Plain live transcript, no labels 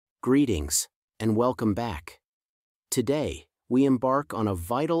Greetings, and welcome back. Today, we embark on a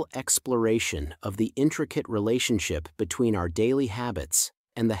vital exploration of the intricate relationship between our daily habits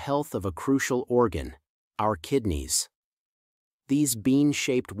and the health of a crucial organ, our kidneys. These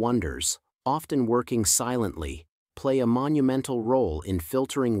bean-shaped wonders, often working silently, play a monumental role in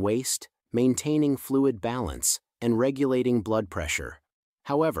filtering waste, maintaining fluid balance, and regulating blood pressure.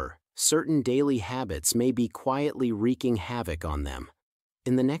 However, certain daily habits may be quietly wreaking havoc on them.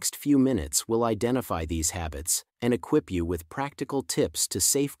 In the next few minutes, we'll identify these habits and equip you with practical tips to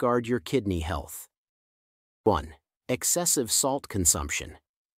safeguard your kidney health. 1. Excessive salt consumption.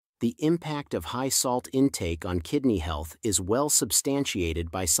 The impact of high salt intake on kidney health is well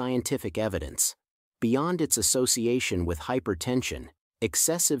substantiated by scientific evidence. Beyond its association with hypertension,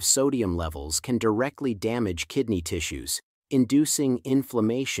 excessive sodium levels can directly damage kidney tissues, inducing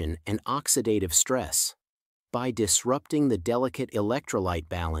inflammation and oxidative stress. By disrupting the delicate electrolyte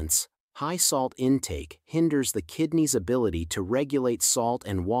balance, high salt intake hinders the kidney's ability to regulate salt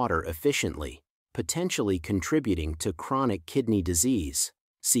and water efficiently, potentially contributing to chronic kidney disease,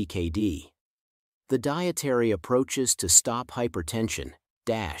 CKD. The dietary approaches to stop hypertension,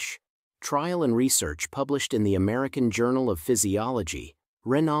 trial and research published in the American Journal of Physiology,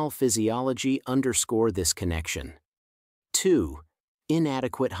 Renal Physiology underscore this connection. 2.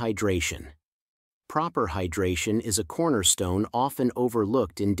 Inadequate hydration. Proper hydration is a cornerstone often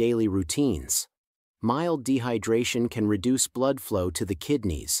overlooked in daily routines. Mild dehydration can reduce blood flow to the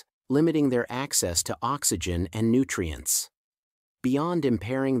kidneys, limiting their access to oxygen and nutrients. Beyond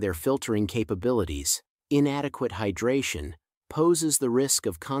impairing their filtering capabilities, inadequate hydration poses the risk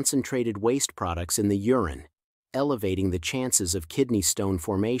of concentrated waste products in the urine, elevating the chances of kidney stone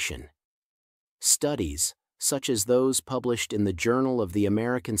formation. Studies, such as those published in the Journal of the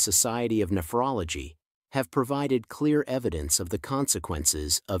American Society of Nephrology, have provided clear evidence of the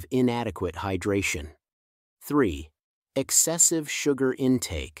consequences of inadequate hydration. 3. Excessive sugar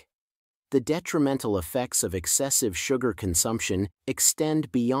intake. The detrimental effects of excessive sugar consumption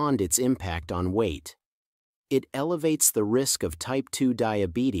extend beyond its impact on weight. It elevates the risk of type 2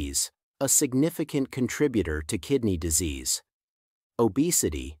 diabetes, a significant contributor to kidney disease.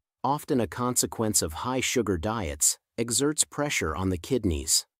 Obesity, often a consequence of high sugar diets, exerts pressure on the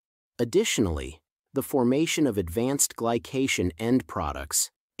kidneys. Additionally, the formation of advanced glycation end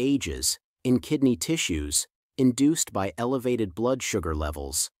products, AGEs, in kidney tissues, induced by elevated blood sugar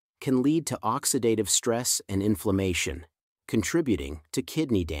levels, can lead to oxidative stress and inflammation, contributing to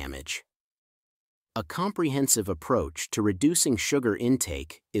kidney damage. A comprehensive approach to reducing sugar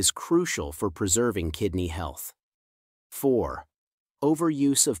intake is crucial for preserving kidney health. 4.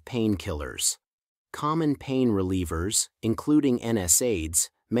 Overuse of painkillers. Common pain relievers, including NSAIDs,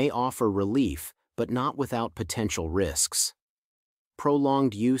 may offer relief, but not without potential risks.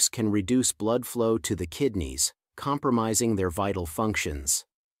 Prolonged use can reduce blood flow to the kidneys, compromising their vital functions.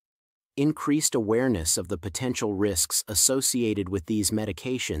 Increased awareness of the potential risks associated with these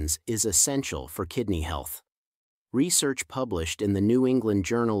medications is essential for kidney health. Research published in the New England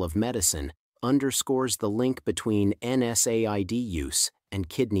Journal of Medicine underscores the link between NSAID use and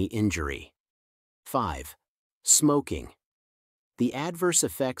kidney injury. 5. Smoking. The adverse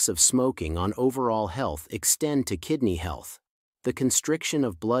effects of smoking on overall health extend to kidney health. The constriction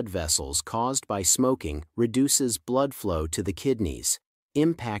of blood vessels caused by smoking reduces blood flow to the kidneys,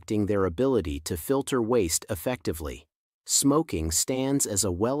 impacting their ability to filter waste effectively. Smoking stands as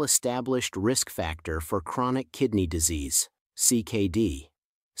a well-established risk factor for chronic kidney disease, CKD.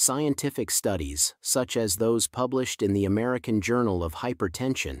 Scientific studies, such as those published in the American Journal of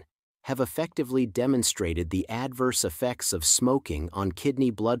Hypertension, have effectively demonstrated the adverse effects of smoking on kidney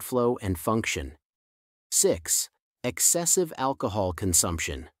blood flow and function. 6. Excessive alcohol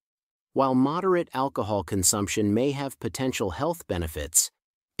consumption. While moderate alcohol consumption may have potential health benefits,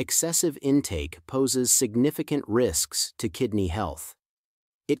 excessive intake poses significant risks to kidney health.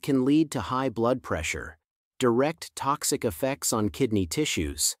 It can lead to high blood pressure, direct toxic effects on kidney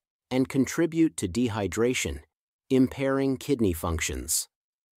tissues, and contribute to dehydration, impairing kidney functions.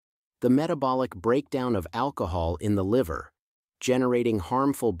 The metabolic breakdown of alcohol in the liver, generating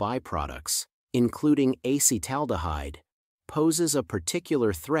harmful byproducts, including acetaldehyde, poses a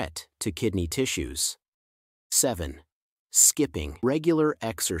particular threat to kidney tissues. 7. Skipping regular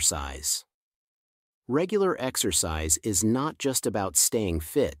exercise. Regular exercise is not just about staying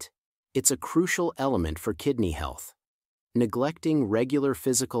fit. It's a crucial element for kidney health. Neglecting regular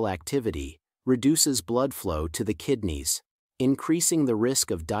physical activity reduces blood flow to the kidneys, increasing the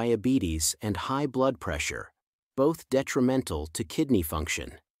risk of diabetes and high blood pressure, both detrimental to kidney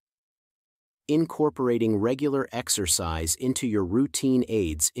function. Incorporating regular exercise into your routine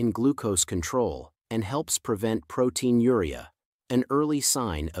aids in glucose control and helps prevent proteinuria, an early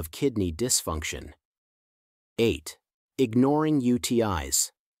sign of kidney dysfunction. 8. Ignoring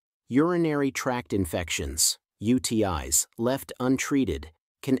UTIs. Urinary tract infections, UTIs, left untreated,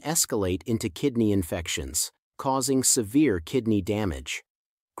 can escalate into kidney infections, causing severe kidney damage.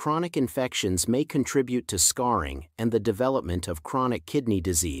 Chronic infections may contribute to scarring and the development of chronic kidney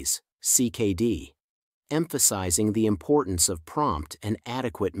disease, CKD, emphasizing the importance of prompt and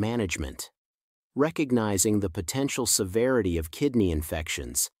adequate management. Recognizing the potential severity of kidney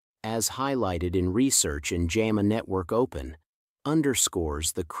infections, as highlighted in research in JAMA Network Open,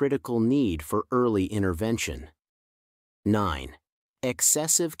 underscores the critical need for early intervention. 9.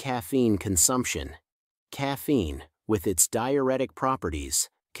 Excessive caffeine consumption. Caffeine, with its diuretic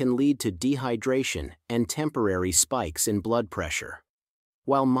properties, can lead to dehydration and temporary spikes in blood pressure.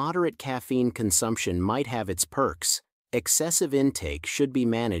 While moderate caffeine consumption might have its perks, excessive intake should be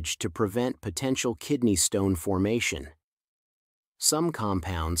managed to prevent potential kidney stone formation. Some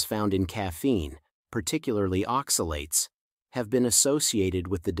compounds found in caffeine, particularly oxalates, have been associated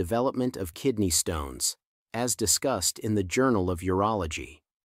with the development of kidney stones, as discussed in the Journal of Urology.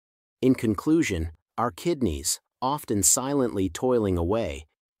 In conclusion, our kidneys, often silently toiling away,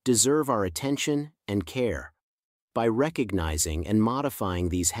 deserve our attention and care. By recognizing and modifying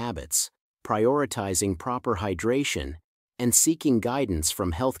these habits, prioritizing proper hydration, and seeking guidance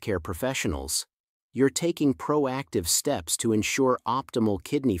from healthcare professionals, you're taking proactive steps to ensure optimal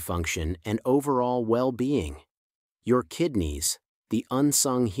kidney function and overall well-being. Your kidneys, the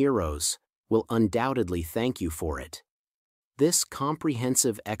unsung heroes, will undoubtedly thank you for it. This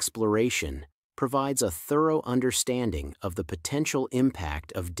comprehensive exploration provides a thorough understanding of the potential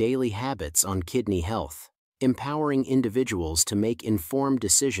impact of daily habits on kidney health, empowering individuals to make informed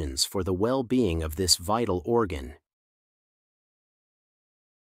decisions for the well-being of this vital organ.